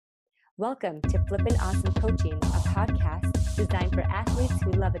Welcome to Flippin' Awesome Coaching, a podcast designed for athletes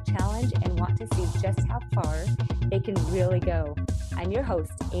who love a challenge and want to see just how far they can really go. I'm your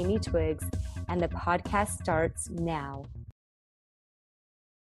host, Amy Twiggs, and the podcast starts now.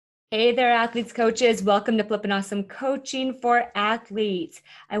 Hey there, athletes, coaches. Welcome to Flippin' Awesome Coaching for Athletes.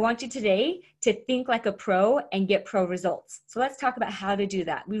 I want you today to think like a pro and get pro results. So let's talk about how to do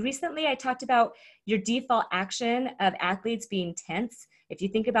that. I talked about your default action of athletes being tense. If you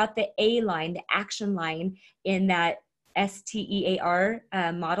think about the A line, the action line in that STEAR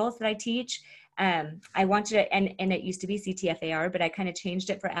models that I teach, I want you to, and it used to be CTFAR, but I kind of changed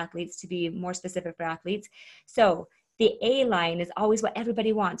it for athletes to be more specific for athletes. So the A line is always what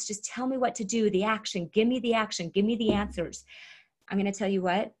everybody wants. Just tell me what to do, the action, give me the action, give me the answers. I'm going to tell you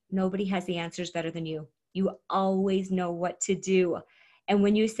what, nobody has the answers better than you. You always know what to do. And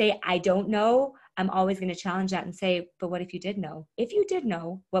when you say, I don't know, I'm always going to challenge that and say, but what if you did know? If you did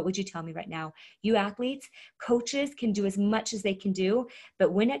know, what would you tell me right now? You athletes, coaches can do as much as they can do,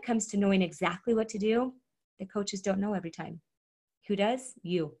 but when it comes to knowing exactly what to do, the coaches don't know every time. Who does?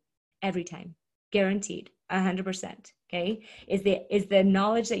 You. Every time. Guaranteed. 100%. Okay. Is the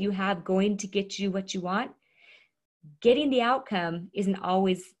knowledge that you have going to get you what you want? Getting the outcome isn't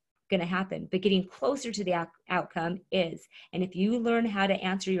always going to happen, but getting closer to the outcome is. And if you learn how to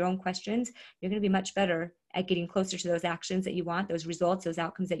answer your own questions, you're going to be much better at getting closer to those actions that you want, those results, those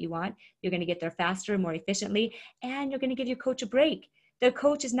outcomes that you want. You're going to get there faster, more efficiently, and you're going to give your coach a break. The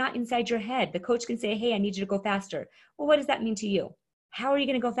coach is not inside your head. The coach can say, hey, I need you to go faster. Well, what does that mean to you? How are you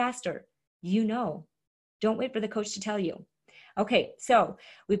going to go faster? You know. Don't wait for the coach to tell you. Okay, so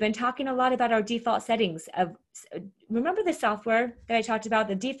we've been talking a lot about our default settings. Remember the software that I talked about?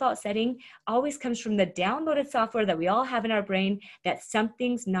 The default setting always comes from the downloaded software that we all have in our brain that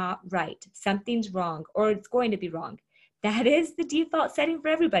something's not right, something's wrong, or it's going to be wrong. That is the default setting for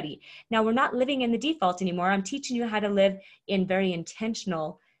everybody. Now, we're not living in the default anymore. I'm teaching you how to live in very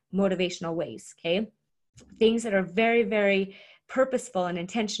intentional, motivational ways, okay? Things that are very, very purposeful and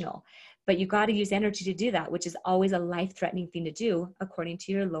intentional. But you got to use energy to do that, which is always a life-threatening thing to do according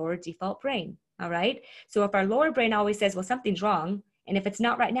to your lower default brain. All right. So if our lower brain always says, well, something's wrong, and if it's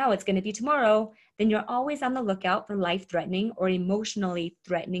not right now, it's going to be tomorrow, then you're always on the lookout for life-threatening or emotionally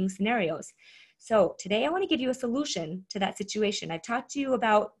threatening scenarios. So today I want to give you a solution to that situation. I've talked to you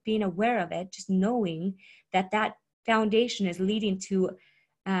about being aware of it, just knowing that that foundation is leading to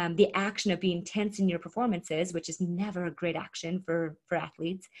the action of being tense in your performances, which is never a great action for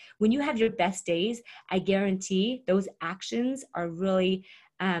athletes. When you have your best days, I guarantee those actions are really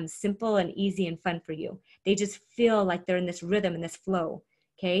simple and easy and fun for you. They just feel like they're in this rhythm and this flow.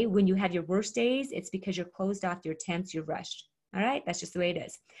 Okay. When you have your worst days, it's because you're closed off, you're tense, you're rushed. All right. That's just the way it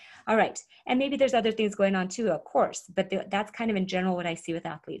is. All right. And maybe there's other things going on too, of course, but that's kind of in general what I see with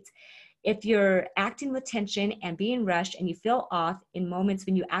athletes. If you're acting with tension and being rushed and you feel off in moments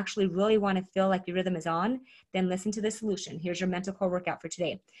when you actually really want to feel like your rhythm is on, then listen to the solution. Here's your mental core workout for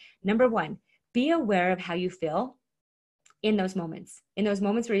today. Number one, be aware of how you feel in those moments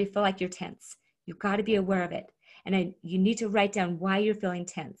where you feel like you're tense. You've got to be aware of it. And you need to write down why you're feeling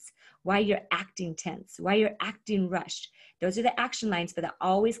tense, why you're acting tense, why you're acting rushed. Those are the action lines, but that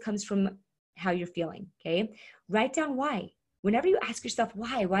always comes from how you're feeling, okay? Write down why. Whenever you ask yourself,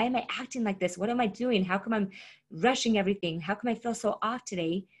 why am I acting like this? What am I doing? How come I'm rushing everything? How come I feel so off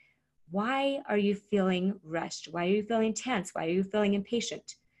today? Why are you feeling rushed? Why are you feeling tense? Why are you feeling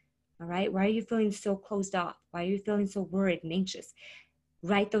impatient? All right. Why are you feeling so closed off? Why are you feeling so worried and anxious?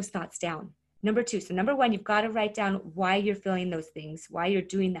 Write those thoughts down. Number two. So number one, you've got to write down why you're feeling those things, why you're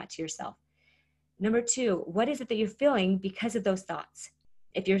doing that to yourself. Number two, what is it that you're feeling because of those thoughts?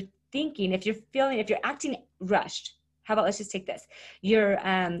 If you're acting rushed, how about let's just take this. Your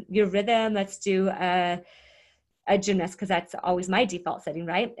rhythm, let's do a gymnast, because that's always my default setting,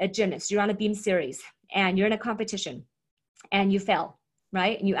 right? A gymnast, you're on a beam series and you're in a competition and you fell,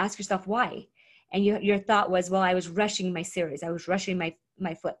 right? And you ask yourself why. And your thought was, well, I was rushing my series. I was rushing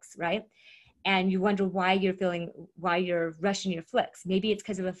my flicks, right? And you wonder why you're rushing your flicks. Maybe it's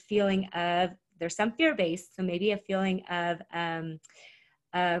because of a feeling of, there's some fear-based, so maybe a feeling of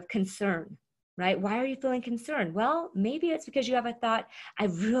concern, right? Why are you feeling concerned? Well, maybe it's because you have a thought, I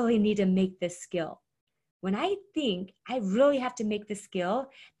really need to make this skill. When I think I really have to make this skill,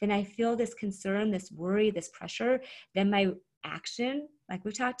 then I feel this concern, this worry, this pressure. Then my action, like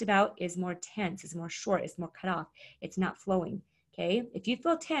we talked about, is more tense, is more short, is more cut off. It's not flowing, okay? If you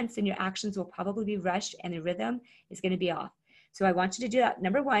feel tense, then your actions will probably be rushed and the rhythm is going to be off. So I want you to do that.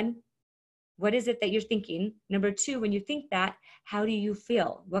 Number one, what is it that you're thinking? Number two, when you think that, how do you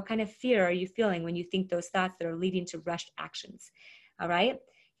feel? What kind of fear are you feeling when you think those thoughts that are leading to rushed actions? All right.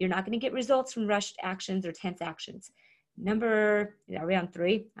 You're not going to get results from rushed actions or tense actions. Are we on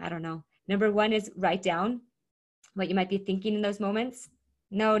 3? I don't know. Number 1 is write down what you might be thinking in those moments.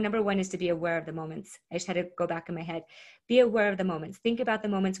 No, number 1 is to be aware of the moments. I just had to go back in my head. Be aware of the moments. Think about the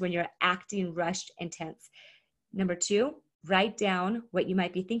moments when you're acting rushed and tense. Number 2, write down what you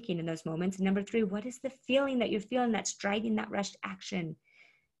might be thinking in those moments. And number 3, what is the feeling that you're feeling that's driving that rushed action?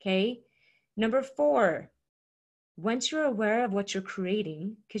 Okay. Number 4, once you're aware of what you're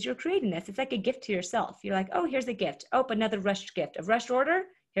creating, because you're creating this, it's like a gift to yourself. You're like, oh, here's a gift. Oh, another rushed gift. A rushed order.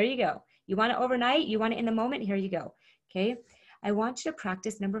 Here you go. You want it overnight? You want it in the moment? Here you go. Okay. I want you to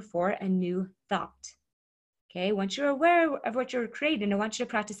practice number 4, a new thought. Okay. Once you're aware of what you're creating, I want you to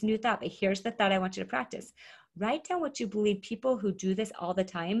practice a new thought. But here's the thought I want you to practice. Write down what you believe people who do this all the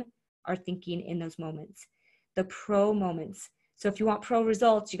time are thinking in those moments, the pro moments. So if you want pro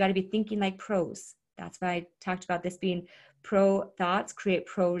results, you got to be thinking like pros. That's why I talked about this being pro thoughts, create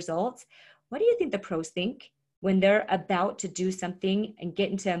pro results. What do you think the pros think when they're about to do something and get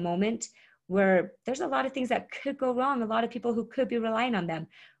into a moment where there's a lot of things that could go wrong, a lot of people who could be relying on them?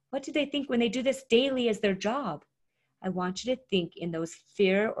 What do they think when they do this daily as their job? I want you to think in those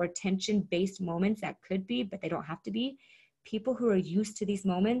fear or tension-based moments that could be, but they don't have to be. People who are used to these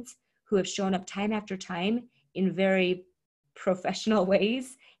moments, who have shown up time after time in very professional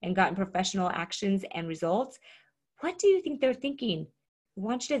ways and gotten professional actions and results. What do you think they're thinking? I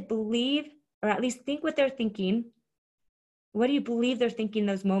want you to believe, or at least think what they're thinking. What do you believe they're thinking in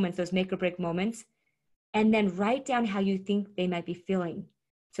those moments, those make or break moments? And then write down how you think they might be feeling.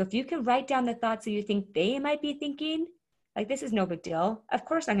 So if you can write down the thoughts that you think they might be thinking, like, this is no big deal. Of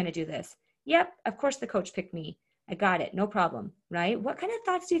course I'm going to do this. Yep, of course the coach picked me. I got it, no problem, right? What kind of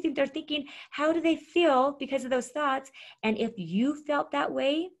thoughts do you think they're thinking? How do they feel because of those thoughts? And if you felt that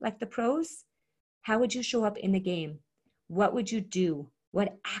way, like the pros, how would you show up in the game? What would you do?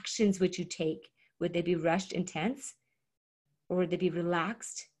 What actions would you take? Would they be rushed and tense? Or would they be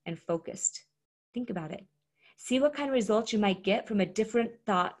relaxed and focused? Think about it. See what kind of results you might get from a different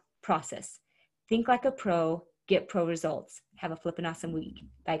thought process. Think like a pro, get pro results. Have a flippin' awesome week.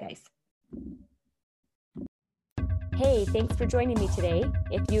 Bye, guys. Hey, thanks for joining me today.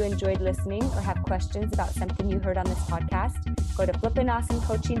 If you enjoyed listening or have questions about something you heard on this podcast, go to Flippin' Awesome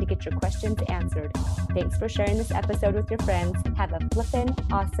Coaching to get your questions answered. Thanks for sharing this episode with your friends. Have a flippin'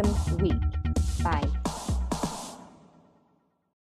 awesome week. Bye.